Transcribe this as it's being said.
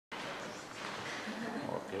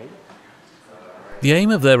The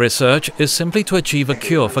aim of their research is simply to achieve a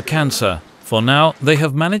cure for cancer. For now, they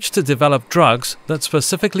have managed to develop drugs that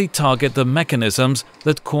specifically target the mechanisms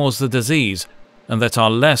that cause the disease and that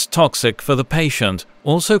are less toxic for the patient,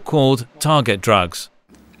 also called target drugs.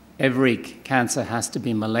 Every cancer has to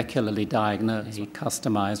be molecularly diagnosed, a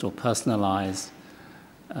customized or personalized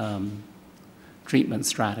treatment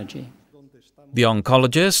strategy. The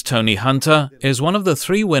oncologist, Tony Hunter, is one of the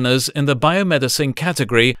 3 winners in the Biomedicine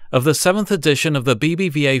category of the 7th edition of the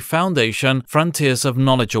BBVA Foundation Frontiers of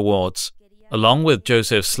Knowledge Awards. Along with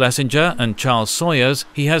Joseph Schlessinger and Charles Sawyers,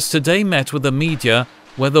 he has today met with the media,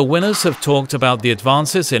 where the winners have talked about the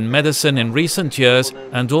advances in medicine in recent years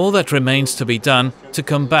and all that remains to be done to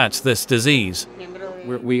combat this disease.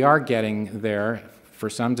 We are getting there. For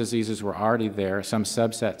some diseases, we're already there, some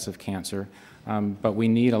subsets of cancer, but we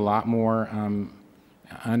need a lot more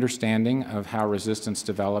understanding of how resistance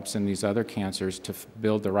develops in these other cancers to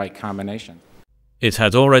build the right combination. It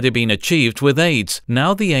had already been achieved with AIDS.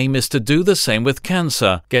 Now the aim is to do the same with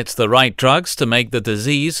cancer, get the right drugs to make the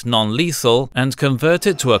disease non-lethal and convert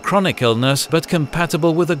it to a chronic illness but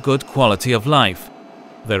compatible with a good quality of life.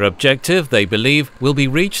 Their objective, they believe, will be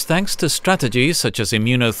reached thanks to strategies such as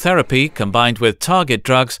immunotherapy combined with target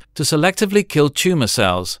drugs to selectively kill tumor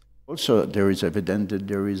cells. Also, there is evidence that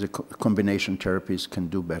there is a combination therapies can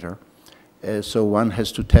do better. So one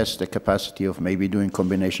has to test the capacity of maybe doing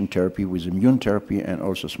combination therapy with immune therapy and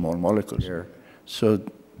also small molecules. So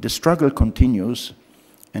the struggle continues,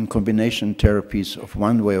 and combination therapies of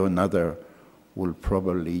one way or another will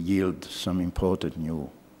probably yield some important new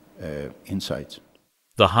insights.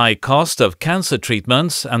 The high cost of cancer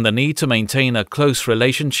treatments and the need to maintain a close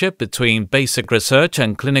relationship between basic research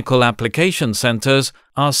and clinical application centers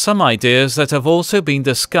are some ideas that have also been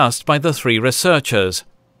discussed by the 3 researchers.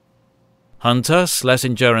 Hunter,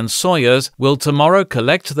 Schlessinger and Sawyers will tomorrow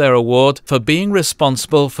collect their award for being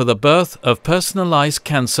responsible for the birth of personalized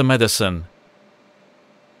cancer medicine.